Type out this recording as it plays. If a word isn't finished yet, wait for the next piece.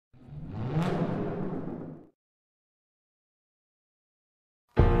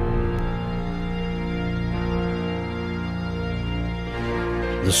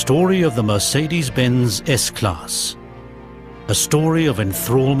The story of the Mercedes-Benz S-Class. A story of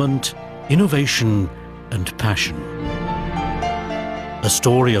enthrallment, innovation and passion. A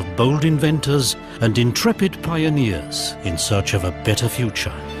story of bold inventors and intrepid pioneers in search of a better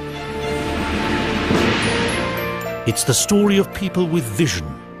future. It's the story of people with vision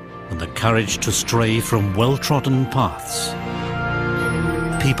and the courage to stray from well-trodden paths.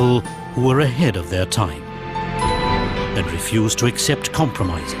 People who were ahead of their time and refused to accept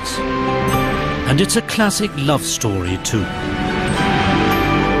compromises. And it's a classic love story too.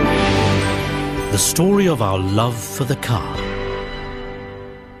 The story of our love for the car.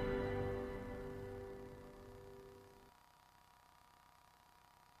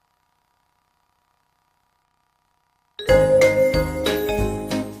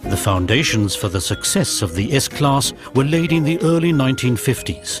 The foundations for the success of the S-Class were laid in the early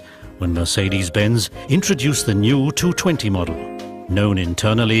 1950s, when Mercedes-Benz introduced the new 220 model, known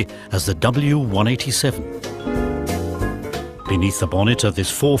internally as the W187. Beneath the bonnet of this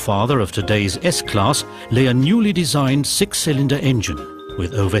forefather of today's S-Class lay a newly designed six-cylinder engine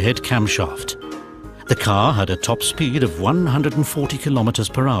with overhead camshaft. The car had a top speed of 140 kilometers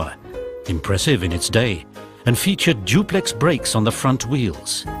per hour, impressive in its day, and featured duplex brakes on the front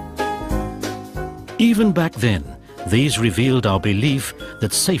wheels. Even back then, these revealed our belief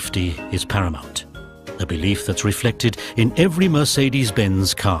that safety is paramount, a belief that's reflected in every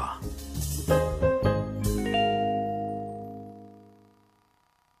Mercedes-Benz car.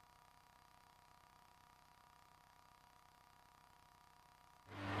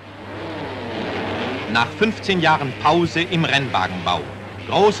 Nach 15 Jahren Pause im Rennwagenbau.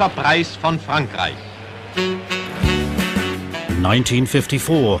 Großer Preis von Frankreich.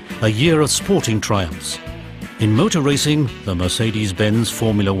 1954, a year of sporting triumphs. In motor racing, the Mercedes-Benz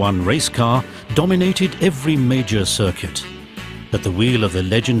Formula One race car dominated every major circuit. At the wheel of the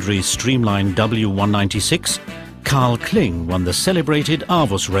legendary streamlined W196, Carl Kling won the celebrated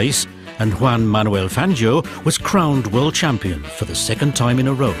Avus race, and Juan Manuel Fangio was crowned world champion for the second time in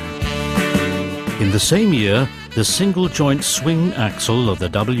a row. In the same year, the single-joint swing axle of the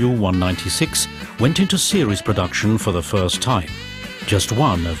W196 went into series production for the first time. Just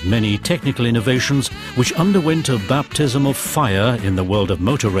one of many technical innovations which underwent a baptism of fire in the world of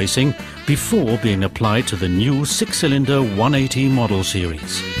motor racing before being applied to the new six-cylinder 180 model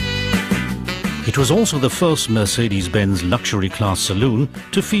series. It was also the first Mercedes-Benz luxury class saloon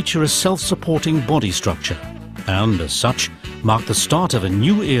to feature a self-supporting body structure, and as such marked the start of a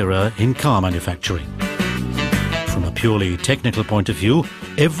new era in car manufacturing. From a purely technical point of view,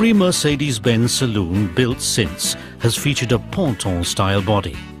 every Mercedes-Benz saloon built since has featured a ponton-style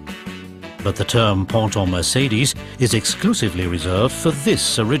body. But the term ponton Mercedes is exclusively reserved for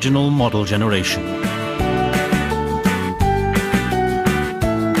this original model generation.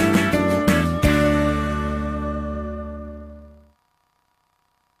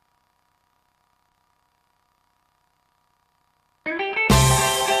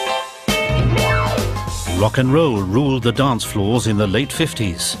 Rock and roll ruled the dance floors in the late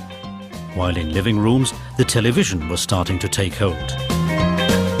 50s, while in living rooms the television was starting to take hold.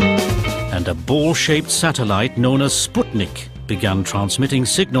 And a ball-shaped satellite known as Sputnik began transmitting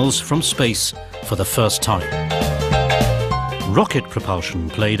signals from space for the first time. Rocket propulsion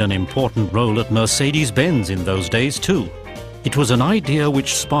played an important role at Mercedes-Benz in those days too. It was an idea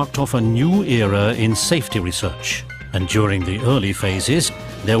which sparked off a new era in safety research. And during the early phases,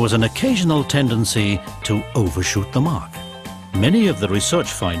 there was an occasional tendency to overshoot the mark. Many of the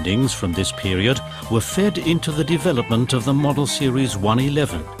research findings from this period were fed into the development of the Model Series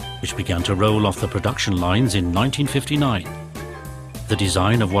 111, which began to roll off the production lines in 1959. The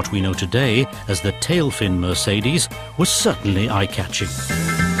design of what we know today as the tail-fin Mercedes was certainly eye-catching.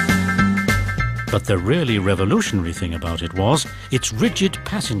 But the really revolutionary thing about it was its rigid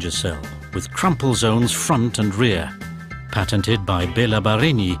passenger cell with crumple zones front and rear, patented by Bela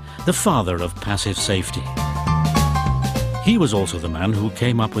Barini, the father of passive safety. He was also the man who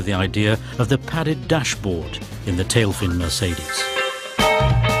came up with the idea of the padded dashboard in the tail-fin Mercedes.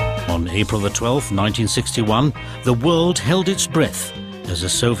 On April the 12th, 1961, the world held its breath as the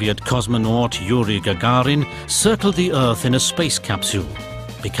Soviet cosmonaut Yuri Gagarin circled the Earth in a space capsule,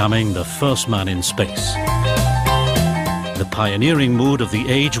 becoming the first man in space. The pioneering mood of the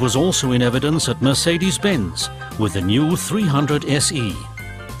age was also in evidence at Mercedes-Benz with the new 300 SE,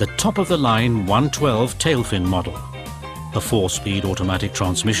 the top-of-the-line 112 tail-fin model. A 4-speed automatic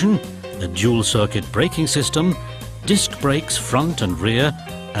transmission, a dual-circuit braking system, disc brakes front and rear,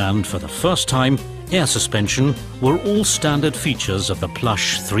 and for the first time, air suspension were all standard features of the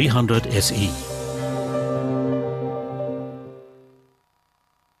plush 300 SE.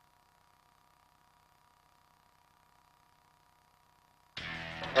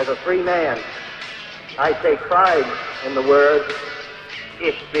 as a free man, I take pride in the words,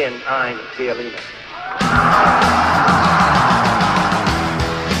 Ich bin ein Berliner.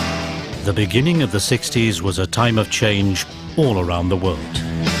 The beginning of the 60s was a time of change all around the world.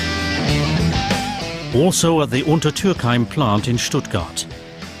 Also at the Untertürkheim plant in Stuttgart,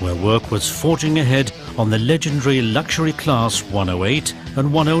 where work was forging ahead on the legendary luxury class 108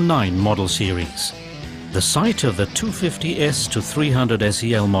 and 109 model series. The sight of the 250S to 300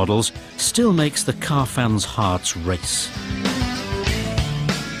 SEL models still makes the car fans' hearts race.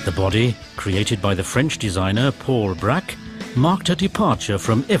 The body, created by the French designer Paul Braque, marked a departure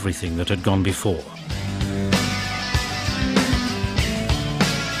from everything that had gone before.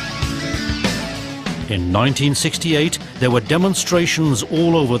 In 1968, there were demonstrations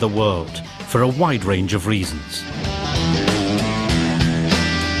all over the world for a wide range of reasons.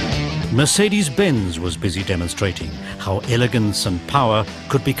 Mercedes-Benz was busy demonstrating how elegance and power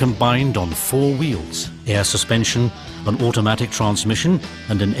could be combined on four wheels, air suspension, an automatic transmission,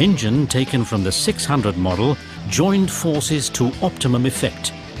 and an engine taken from the 600 model joined forces to optimum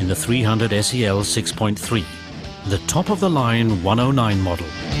effect in the 300 SEL 6.3, the top-of-the-line 109 model.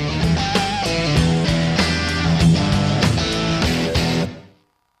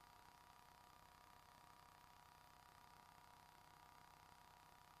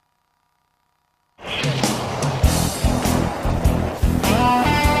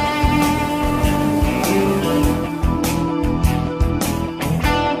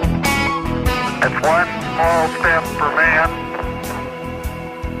 It's one small step for man,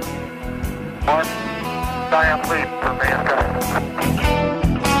 one giant leap for mankind.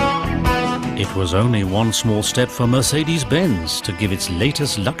 It was only one small step for Mercedes-Benz to give its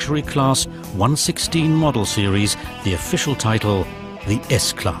latest luxury class 116 model series the official title, the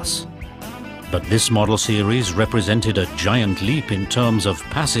S-Class. But this model series represented a giant leap in terms of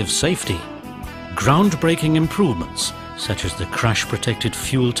passive safety. Groundbreaking improvements, such as the crash-protected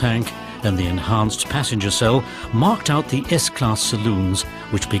fuel tank and the enhanced passenger cell, marked out the S-Class saloons,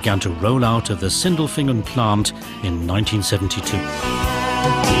 which began to roll out of the Sindelfingen plant in 1972.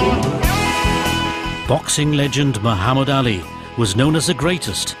 Boxing legend Muhammad Ali was known as the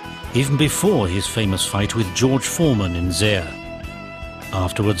greatest, even before his famous fight with George Foreman in Zaire.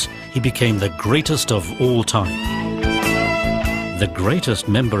 Afterwards, he became the greatest of all time. The greatest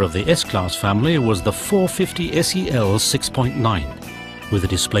member of the S-Class family was the 450 SEL 6.9. With a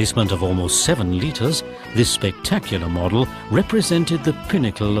displacement of almost 7 litres, this spectacular model represented the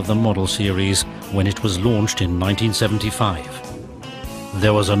pinnacle of the model series when it was launched in 1975.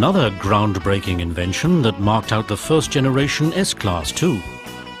 There was another groundbreaking invention that marked out the first generation S-Class too.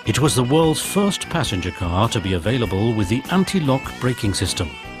 It was the world's first passenger car to be available with the anti-lock braking system.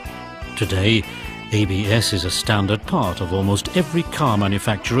 Today, ABS is a standard part of almost every car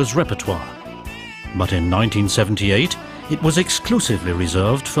manufacturer's repertoire. But in 1978, it was exclusively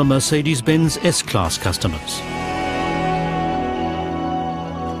reserved for Mercedes-Benz S-Class customers.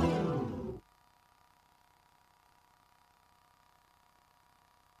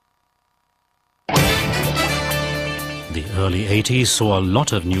 The early 80s saw a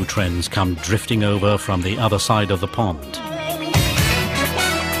lot of new trends come drifting over from the other side of the pond.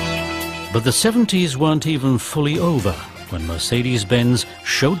 But the 70s weren't even fully over when Mercedes-Benz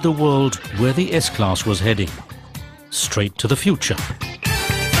showed the world where the S-Class was heading. Straight to the future.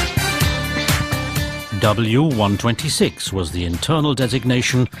 W126 was the internal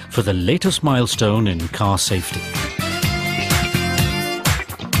designation for the latest milestone in car safety.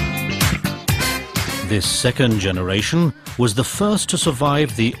 This second generation was the first to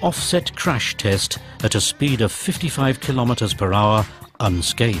survive the offset crash test at a speed of 55 kilometers per hour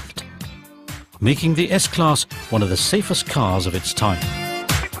unscathed, making the S-Class one of the safest cars of its time.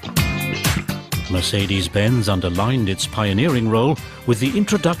 Mercedes-Benz underlined its pioneering role with the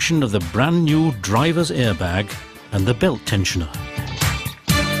introduction of the brand new driver's airbag and the belt tensioner.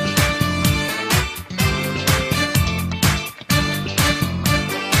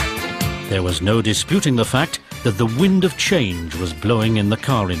 There was no disputing the fact that the wind of change was blowing in the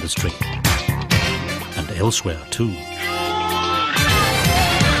car industry, and elsewhere too.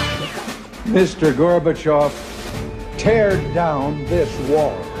 Mr. Gorbachev, tear down this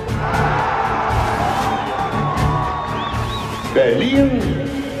wall. Berlin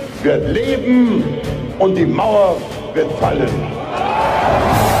wird leben und die Mauer wird fallen.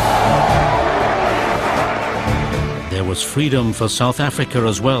 There was freedom for South Africa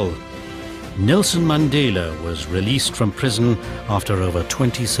as well. Nelson Mandela was released from prison after over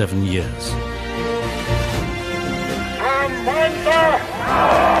 27 years.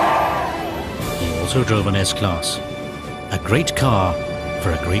 He also drove an S-Class, a great car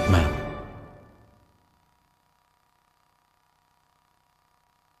for a great man.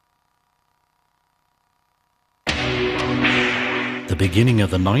 The beginning of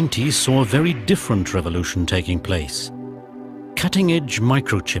the 90s saw a very different revolution taking place. Cutting-edge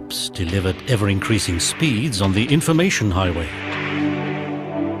microchips delivered ever-increasing speeds on the information highway.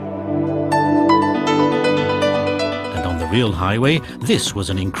 And on the real highway, this was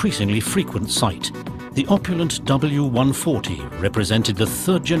an increasingly frequent sight. The opulent W140 represented the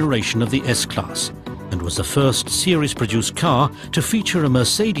third generation of the S-Class and was the first series-produced car to feature a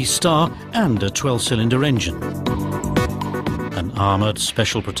Mercedes star and a 12-cylinder engine. An armoured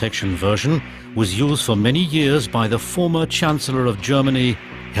special protection version was used for many years by the former Chancellor of Germany,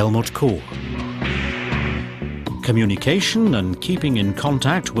 Helmut Kohl. Communication and keeping in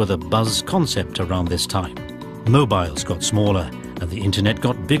contact were the buzz concept around this time. Mobiles got smaller and the internet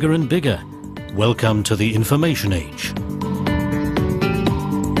got bigger and bigger. Welcome to the information age.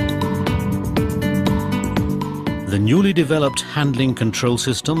 The newly developed handling control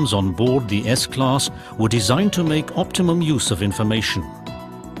systems on board the S-Class were designed to make optimum use of information.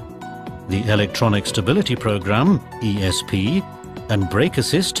 The Electronic Stability Program, ESP, and Brake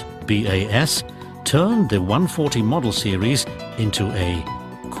Assist, BAS, turned the 140 model series into a,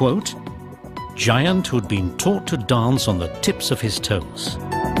 quote, giant who'd been taught to dance on the tips of his toes.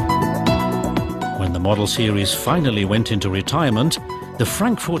 When the model series finally went into retirement, the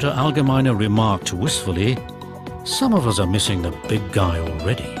Frankfurter Allgemeine remarked wistfully, "Some of us are missing the big guy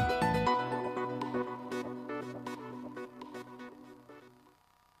already."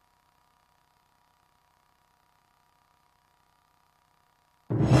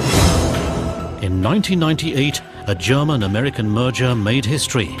 In 1998, a German-American merger made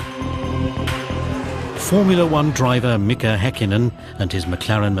history. Formula One driver Mika Häkkinen and his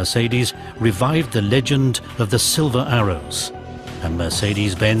McLaren Mercedes revived the legend of the Silver Arrows, and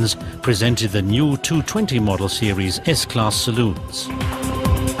Mercedes-Benz presented the new 220 model series S-Class saloons.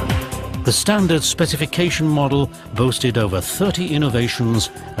 The standard specification model boasted over 30 innovations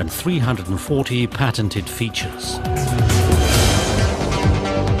and 340 patented features,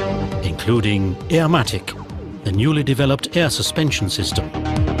 including Airmatic, the newly developed air suspension system.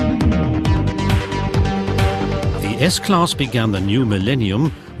 The S-Class began the new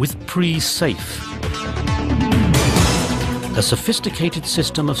millennium with Pre-Safe, a sophisticated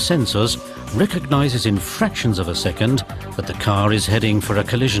system of sensors recognizes in fractions of a second that the car is heading for a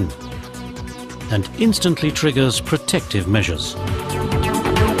collision and instantly triggers protective measures.